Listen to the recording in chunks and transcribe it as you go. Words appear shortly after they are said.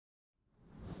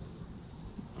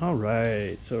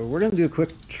Alright, so we're going to do a quick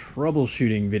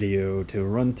troubleshooting video to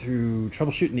run through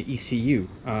troubleshooting the ECU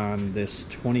on this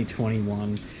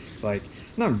 2021 bike.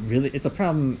 Not really, it's a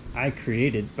problem I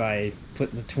created by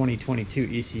putting the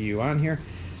 2022 ECU on here,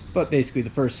 but basically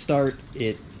the first start,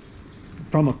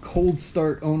 from a cold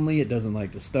start only, it doesn't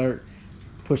like to start.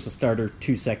 Push the starter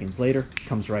 2 seconds later,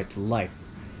 comes right to life.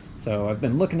 So I've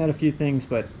been looking at a few things,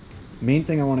 but main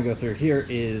thing I want to go through here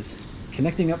is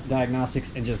connecting up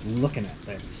Diagnostics and just looking at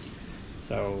things.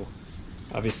 So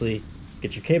obviously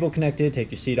get your cable connected,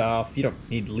 take your seat off. You don't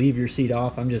need to leave your seat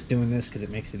off. I'm just doing this because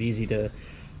it makes it easy to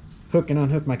hook and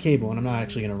unhook my cable, and I'm not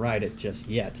actually going to ride it just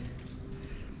yet.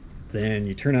 Then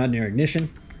you turn on your ignition.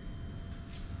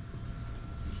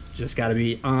 Just got to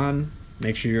be on.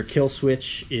 Make sure your kill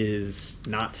switch is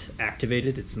not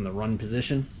activated. It's in the run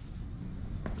position.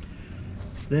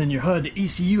 Then your HUD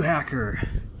ECU hacker.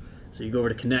 So you go over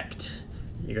to connect.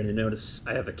 You're going to notice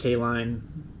I have a K-line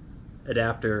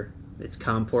adapter. It's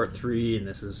COM port 3, and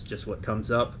this is just what comes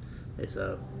up. It's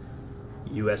a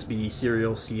USB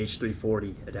serial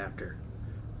CH340 adapter.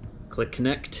 Click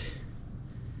connect,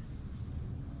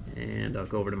 and I'll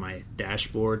go over to my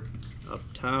dashboard up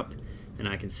top, and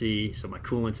I can see, so my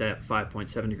coolant's at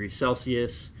 5.7 degrees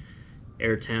Celsius,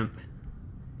 air temp,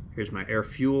 here's my air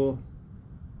fuel,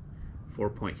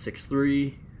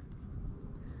 4.63.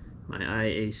 My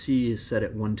IAC is set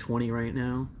at 120 right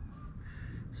now.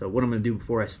 So what I'm going to do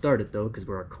before I start it though, because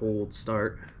we're a cold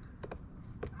start,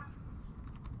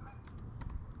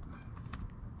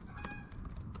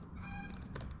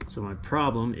 so my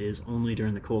problem is only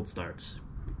during the cold starts.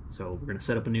 So we're going to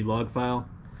set up a new log file,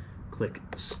 click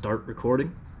start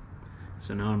recording.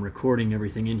 So now I'm recording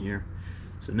everything in here.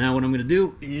 So now what I'm going to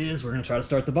do is we're going to try to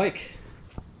start the bike,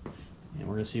 and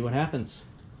we're going to see what happens.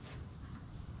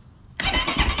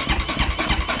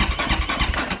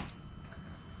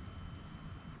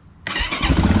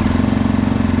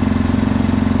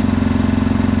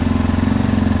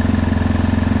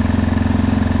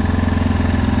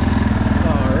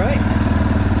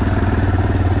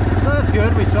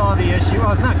 Good, we saw the issue.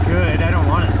 Well, it's not good. I don't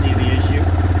want to see the issue.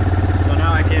 So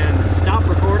now I can stop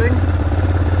recording,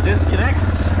 disconnect,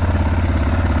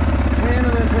 and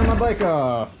then turn my bike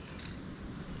off.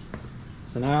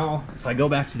 So now, if I go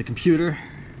back to the computer,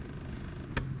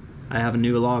 I have a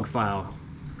new log file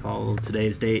called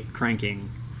today's date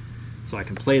cranking. So I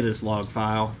can play this log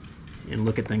file and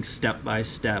look at things step by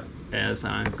step as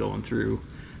I'm going through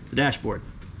the dashboard.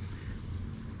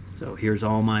 So here's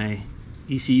all my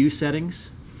ECU settings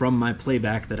from my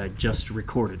playback that I just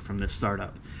recorded from this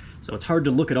startup. So it's hard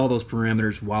to look at all those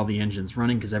parameters while the engine's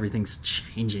running because everything's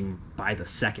changing by the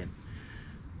second.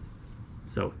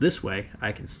 So this way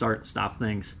I can start and stop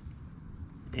things,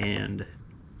 and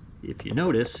if you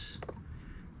notice,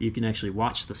 you can actually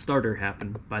watch the starter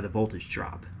happen by the voltage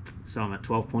drop. So I'm at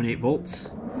 12.8 volts,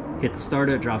 hit the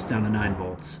starter, it drops down to 9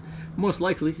 volts. Most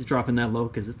likely he's dropping that low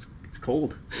because it's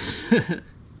cold.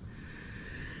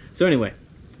 So anyway,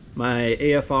 my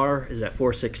AFR is at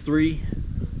 463,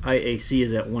 IAC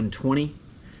is at 120.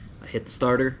 I hit the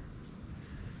starter.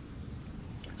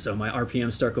 So my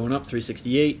RPMs start going up,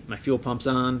 368, my fuel pump's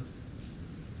on.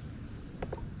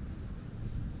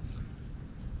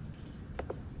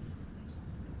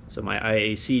 So my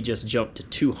IAC just jumped to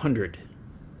 200.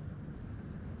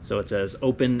 So it's as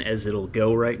open as it'll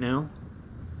go right now,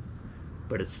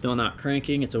 but it's still not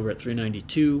cranking, it's over at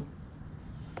 392.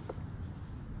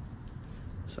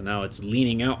 So now it's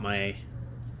leaning out my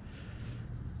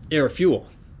air fuel.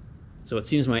 So it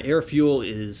seems my air fuel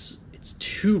it's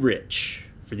too rich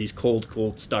for these cold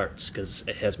starts because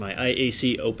it has my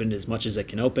IAC opened as much as it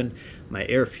can open. My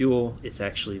air fuel, it's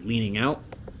actually leaning out.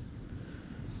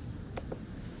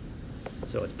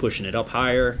 So it's pushing it up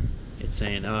higher. It's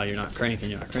saying, oh, you're not cranking,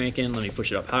 you're not cranking. Let me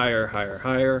push it up higher, higher,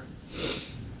 higher.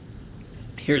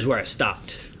 Here's where I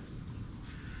stopped.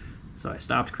 So I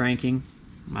stopped cranking.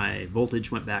 My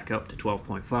voltage went back up to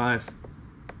 12.5.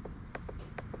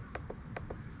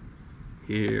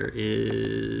 Here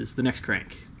is the next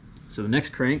crank. So the next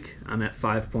crank, I'm at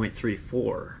 5.34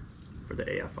 for the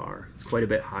AFR. It's quite a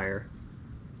bit higher.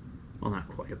 Well, not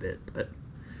quite a bit, but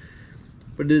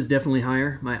it is definitely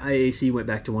higher. My IAC went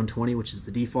back to 120, which is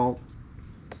the default.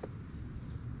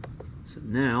 So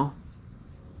now,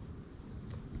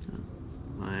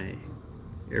 my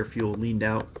air fuel leaned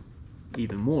out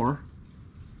even more.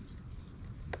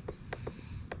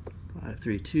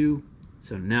 532.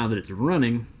 So now that it's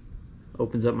running,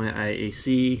 opens up my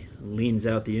IAC, leans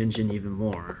out the engine even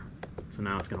more. So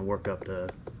now it's going to work up to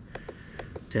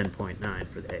 10.9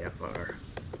 for the AFR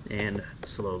and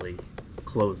slowly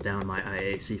close down my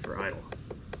IAC for idle.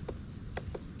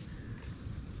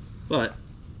 but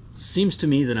seems to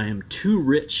me that I am too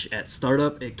rich at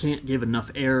startup. It can't give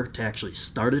enough air to actually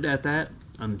start it at that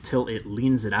until it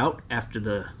leans it out after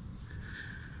the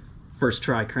first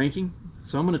try cranking.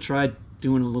 So I'm going to try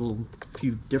doing a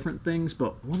few different things,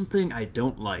 but one thing I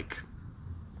don't like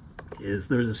is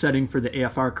there's a setting for the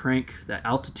AFR crank, the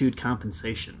altitude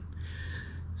compensation.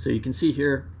 So you can see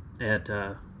here at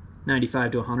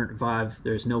 95 to 105,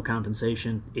 there's no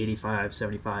compensation, 85,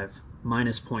 75,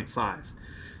 minus 0.5.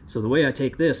 So the way I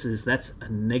take this is that's a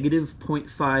negative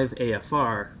 0.5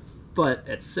 AFR, but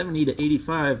at 70 to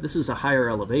 85, this is a higher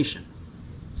elevation.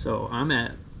 So am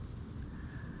I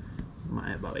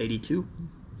about 82?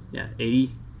 Yeah,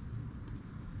 80.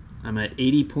 I'm at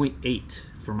 80.8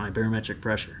 for my barometric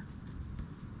pressure.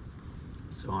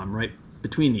 So I'm right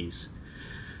between these.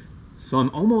 So I'm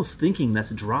almost thinking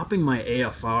that's dropping my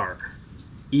AFR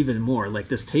even more. Like,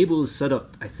 this table is set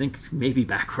up, I think, maybe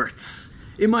backwards.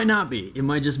 It might not be. It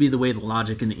might just be the way the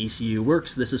logic in the ECU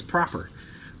works. This is proper.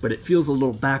 But it feels a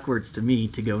little backwards to me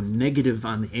to go negative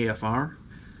on the AFR,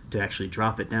 to actually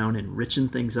drop it down and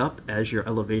richen things up as your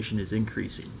elevation is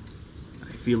increasing.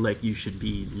 I feel like you should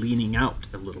be leaning out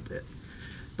a little bit.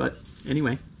 But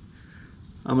anyway,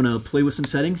 I'm going to play with some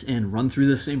settings and run through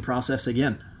the same process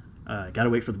again. Gotta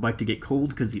wait for the bike to get cold,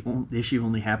 because the issue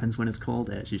only happens when it's cold,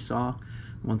 as you saw.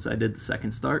 Once I did the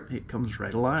second start, it comes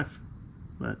right alive.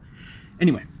 But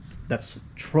anyway, that's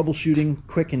troubleshooting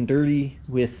quick and dirty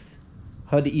with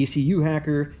HUD ECU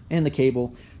hacker and the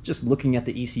cable, just looking at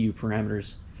the ECU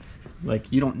parameters. Like,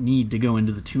 you don't need to go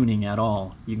into the tuning at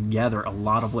all. You can gather a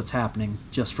lot of what's happening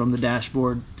just from the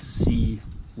dashboard to see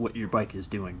what your bike is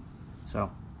doing. So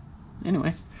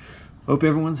anyway, hope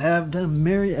everyone's had a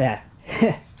Merry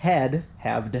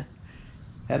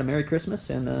Christmas,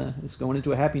 and it's going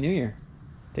into a Happy New Year.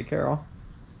 Take care, all.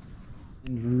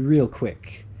 And real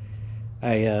quick,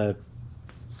 I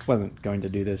wasn't going to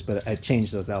do this, but I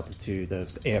changed those the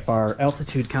AFR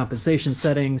altitude compensation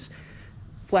settings,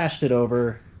 flashed it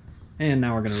over, and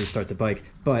now we're going to restart the bike.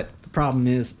 But the problem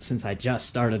is, since I just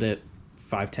started it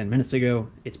 5-10 minutes ago,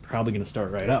 it's probably going to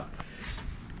start right up.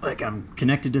 Like, I'm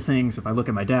connected to things. If I look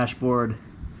at my dashboard,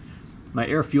 my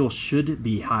air fuel should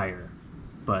be higher,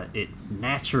 but it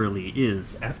naturally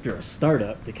is after a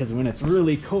startup, because when it's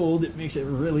really cold, it makes it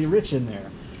really rich in there.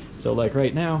 So like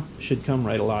right now, should come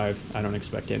right alive. I don't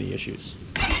expect any issues.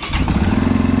 There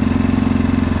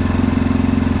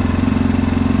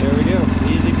we go,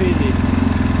 easy peasy.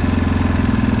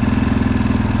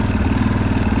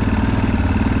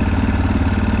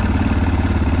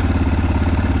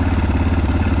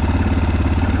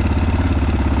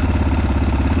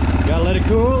 Let it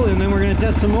cool, and then we're going to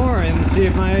test some more and see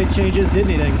if my changes did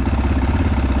anything.